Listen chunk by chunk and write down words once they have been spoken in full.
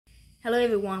Hello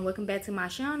everyone, welcome back to my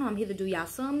channel. I'm here to do y'all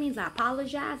summons. I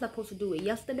apologize. I was supposed to do it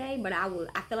yesterday, but I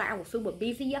feel like I was super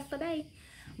busy yesterday.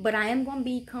 But I am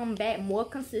gonna come back more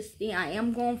consistent. I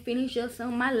am gonna finish up some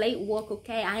of my late work,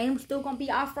 okay? I am still gonna be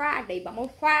off Friday, but I'm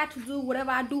gonna try to do whatever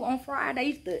I do on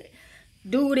Fridays to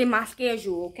do it in my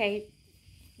schedule, okay?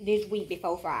 This week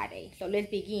before Friday. So let's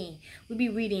begin. We'll be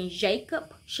reading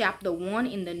Jacob chapter 1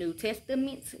 in the New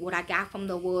Testament. What I got from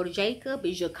the word Jacob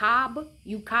is Jacob.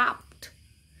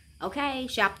 Okay,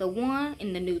 chapter 1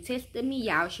 in the New Testament.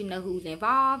 Y'all should know who's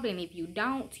involved, and if you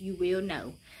don't, you will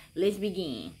know. Let's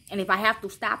begin. And if I have to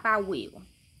stop, I will.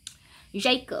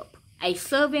 Jacob, a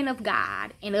servant of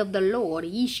God and of the Lord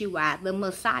Yeshua the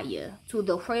Messiah, to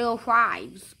the 12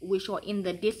 tribes which are in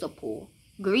the disciple,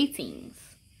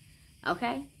 greetings.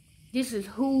 Okay, this is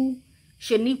who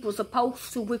Shanique was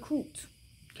supposed to recruit.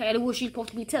 Okay, that's what she's supposed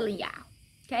to be telling y'all.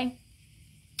 Okay.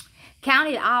 Count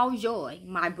it all joy,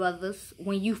 my brothers,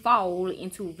 when you fall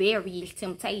into various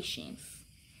temptations,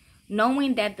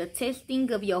 knowing that the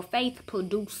testing of your faith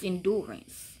produces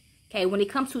endurance. Okay, when it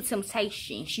comes to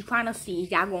temptation, she trying to see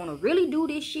if y'all going to really do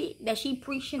this shit that she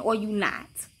preaching or you not.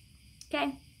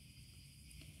 Okay?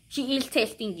 She is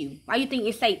testing you. Why you think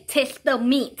it say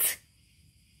testament?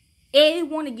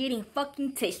 Everyone is getting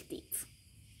fucking tested.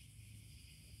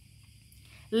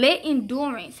 Let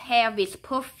endurance have its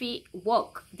perfect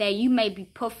work, that you may be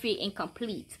perfect and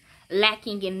complete,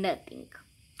 lacking in nothing.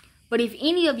 But if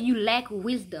any of you lack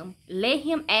wisdom, let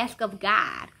him ask of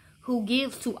God, who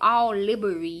gives to all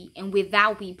liberty and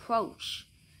without reproach,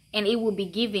 and it will be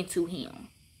given to him.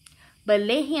 But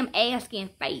let him ask in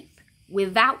faith,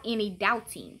 without any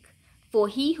doubting. For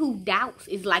he who doubts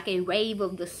is like a wave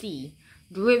of the sea,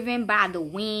 driven by the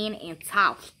wind and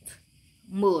tossed.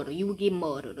 Murder. You will get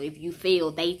murdered if you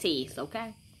fail they test,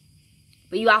 okay?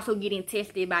 But you also getting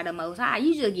tested by the Most High.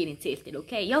 You just getting tested,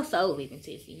 okay? Your soul even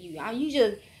testing you. You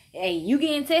just, hey, you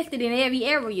getting tested in every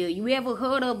area. You ever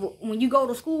heard of when you go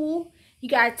to school, you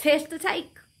got a test to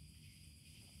take?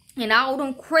 And all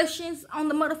them questions on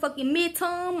the motherfucking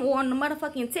midterm or on the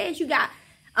motherfucking test, you got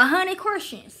 100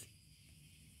 questions.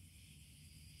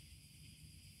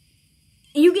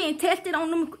 You getting tested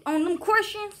on them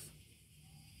questions?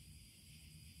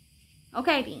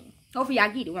 Okay then. Hopefully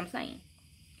y'all get it what I'm saying.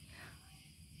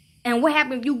 And what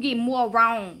happens if you get more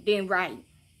wrong than right?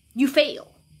 You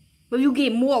fail. But if you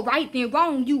get more right than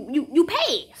wrong, you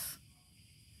pass.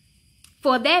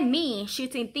 For that man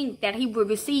shouldn't think that he will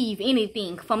receive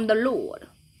anything from the Lord.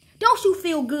 Don't you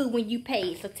feel good when you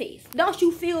pass a test? Don't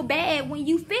you feel bad when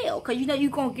you fail? Because you know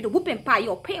you're going to get a whooping by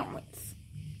your parents.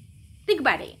 Think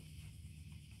about it.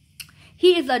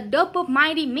 He is a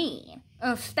double-minded man,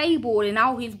 unstable in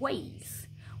all his ways.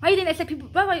 Why do you think they say people?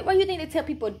 Why do you think they tell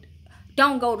people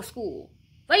don't go to school?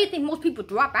 Why do you think most people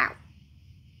drop out?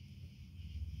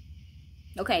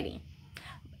 Okay then,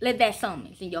 let that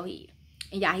summons in your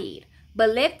head. But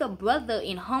let the brother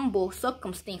in humble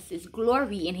circumstances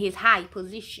glory in his high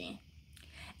position,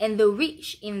 and the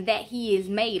rich in that he is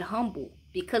made humble,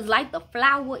 because like the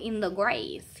flower in the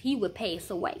grass, he will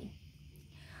pass away.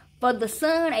 For the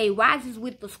sun arises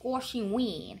with the scorching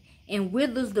wind, and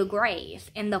withers the grass,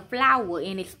 and the flower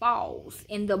in its falls,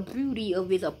 and the beauty of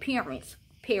his appearance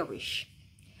perish.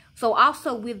 So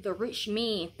also will the rich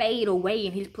man fade away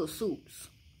in his pursuits.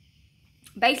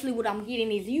 Basically what I'm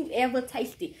getting is, you ever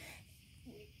tasted,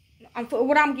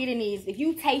 what I'm getting is, if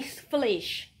you taste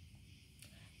flesh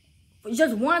for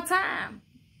just one time,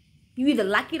 you either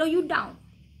like it or you don't.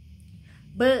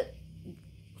 But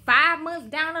 5 months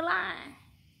down the line,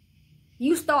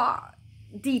 you start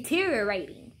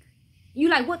deteriorating. You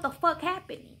like, what the fuck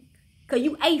happening? Because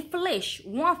you ate flesh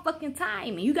one fucking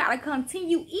time and you got to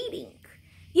continue eating.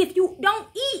 If you don't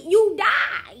eat, you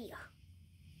die.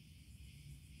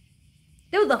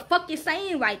 That was the fuck you're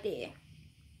saying right there.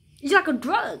 It's like a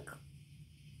drug.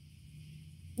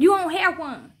 You on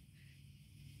heroin.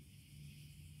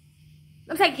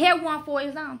 Let's take heroin for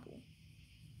example.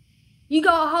 You go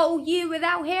a whole year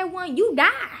without heroin, you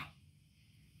die.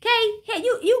 Okay, hey,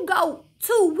 you go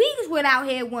 2 weeks without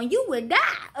heroin, you would die.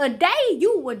 A day,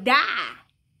 you would die.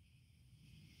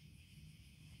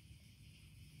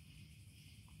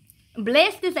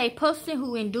 Blessed is a person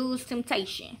who endures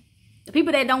temptation. The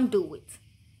people that don't do it,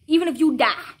 even if you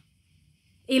die,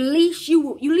 at least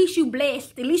you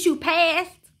blessed. At least you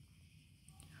passed.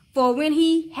 For when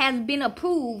he has been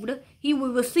approved, he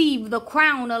will receive the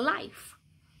crown of life,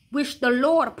 which the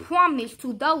Lord promised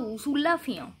to those who love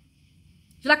him.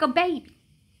 It's like a baby.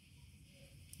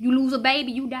 You lose a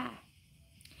baby, you die.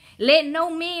 Let no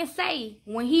man say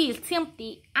when he is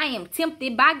tempted, I am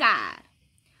tempted by God.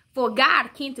 For God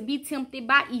can't be tempted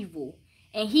by evil,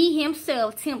 and he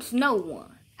himself tempts no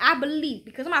one. I believe,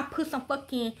 because I'm gonna put some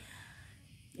fucking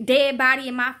dead body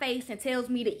in my face and tells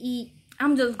me to eat,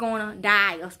 I'm just gonna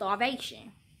die of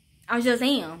starvation. I just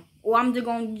am. Or I'm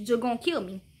just gonna kill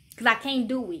me. Because I can't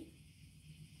do it.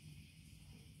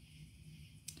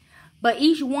 But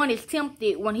each one is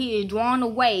tempted when he is drawn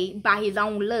away by his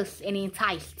own lust and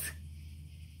enticed.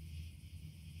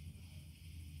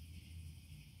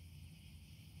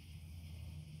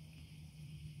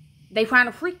 They trying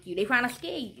to freak you. They trying to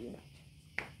scare you.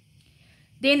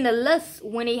 Then the lust,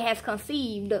 when it has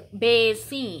conceived, bears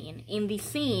sin. And the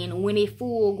sin, when it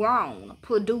full grown,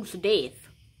 produce death.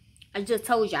 I just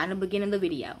told y'all in the beginning of the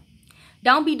video.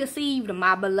 Don't be deceived,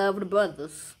 my beloved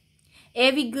brothers.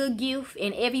 Every good gift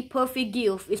and every perfect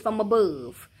gift is from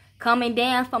above, coming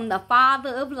down from the Father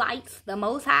of lights, the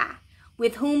Most High,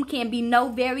 with whom can be no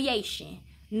variation,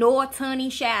 nor turning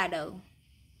shadow.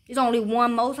 There's only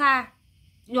one Most High.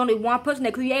 There's only one person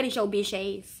that created your bitch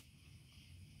ass.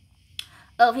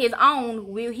 Of his own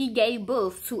will he gave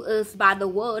birth to us by the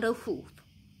word of truth,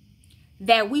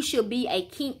 that we should be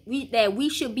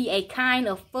a kind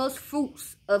of first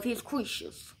fruits of his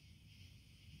creatures.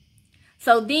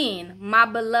 So then, my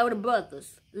beloved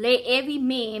brothers, let every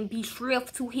man be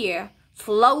swift to hear,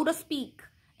 slow to speak,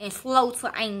 and slow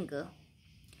to anger.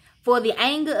 For the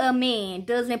anger of man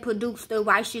doesn't produce the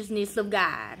righteousness of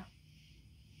God.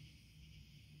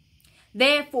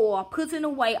 Therefore, putting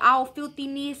away all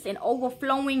filthiness and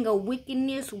overflowing of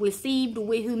wickedness, received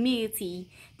with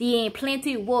humility the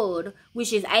implanted word,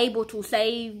 which is able to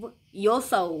save your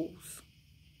souls.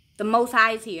 The Most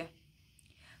High is here.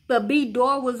 But be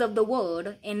doers of the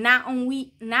word, and not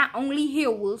only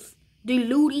hearers,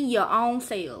 deluding your own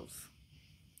selves.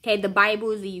 Okay, the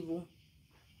Bible is evil.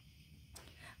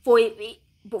 For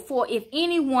if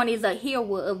anyone is a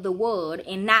hearer of the word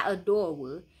and not a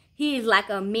doer, he is like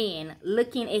a man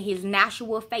looking at his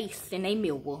natural face in a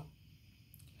mirror.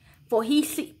 For he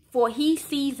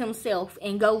sees himself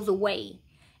and goes away,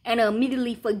 and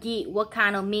immediately forget what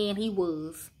kind of man he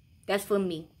was. That's for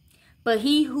me. But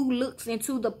he who looks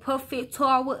into the perfect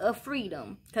Torah of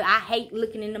freedom, because I hate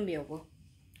looking in the mirror,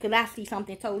 because I see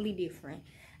something totally different.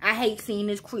 I hate seeing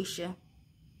this creature.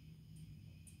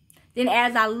 Then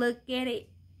as I look at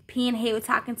it, Pinhead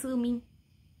talking to me.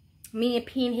 Me and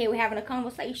Pinhead were having a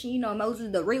conversation. You know,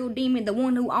 Moses, the real demon, the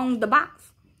one who owns the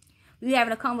box. We were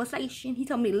having a conversation. He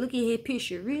told me to look at his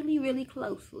picture really, really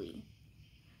closely.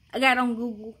 I got on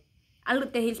Google. I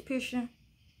looked at his picture.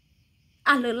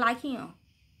 I look like him.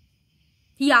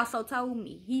 He also told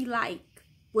me, he like,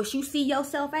 what you see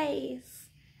yourself as,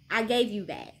 I gave you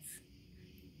that.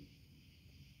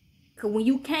 Because when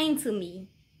you came to me,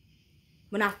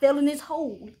 when I fell in this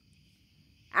hole,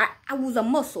 I was a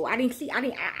muscle. I didn't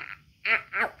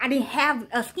have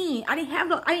a skin. I didn't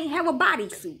have a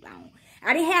bodysuit on.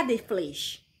 I didn't have this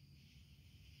flesh.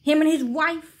 Him and his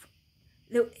wife,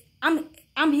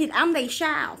 I'm their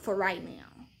child for right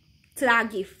now, till I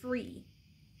get free.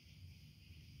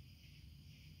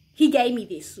 He gave me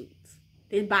this suit,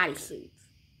 this bodysuit.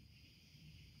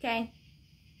 Okay.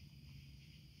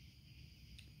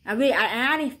 I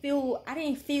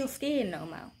didn't feel scared no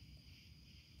more.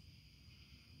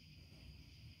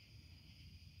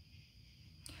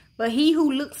 But he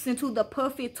who looks into the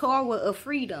perfect Torah of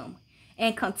freedom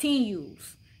and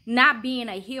continues, not being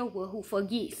a hearer who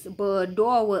forgets, but a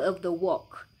doer of the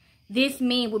work, this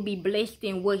man will be blessed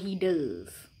in what he does.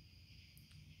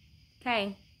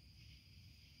 Okay.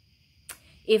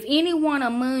 If anyone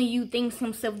among you thinks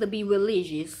himself to be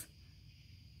religious,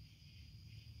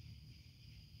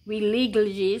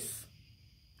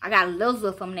 I got a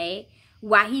lizard from that,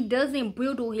 while he doesn't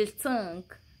bridle his tongue,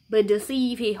 but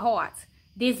deceive his heart,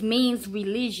 this man's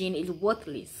religion is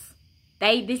worthless.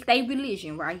 This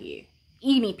religion right here,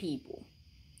 eating people.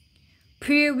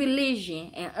 Pure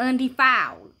religion and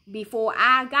undefiled before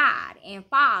our God and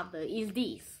Father is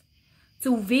this,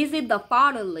 to visit the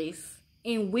fatherless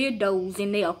and widows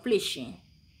in their affliction,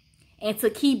 and to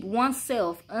keep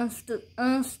oneself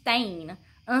unsustained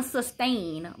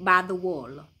by the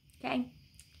world. Okay?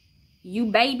 You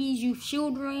babies, you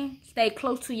children, stay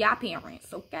close to your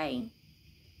parents, okay?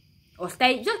 Or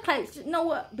stay just close. You know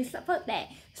what? Fuck that.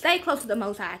 Stay close to the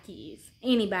Most High, kids.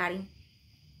 Anybody.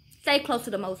 Stay close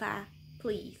to the Most High,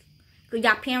 please. Because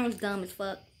y'all parents dumb as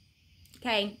fuck.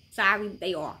 Okay? Sorry,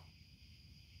 they are.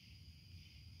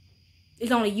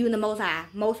 It's only you and the Most High.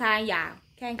 Most High and y'all.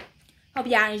 Okay? Hope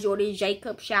y'all enjoyed this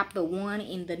Jacob chapter 1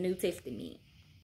 in the New Testament.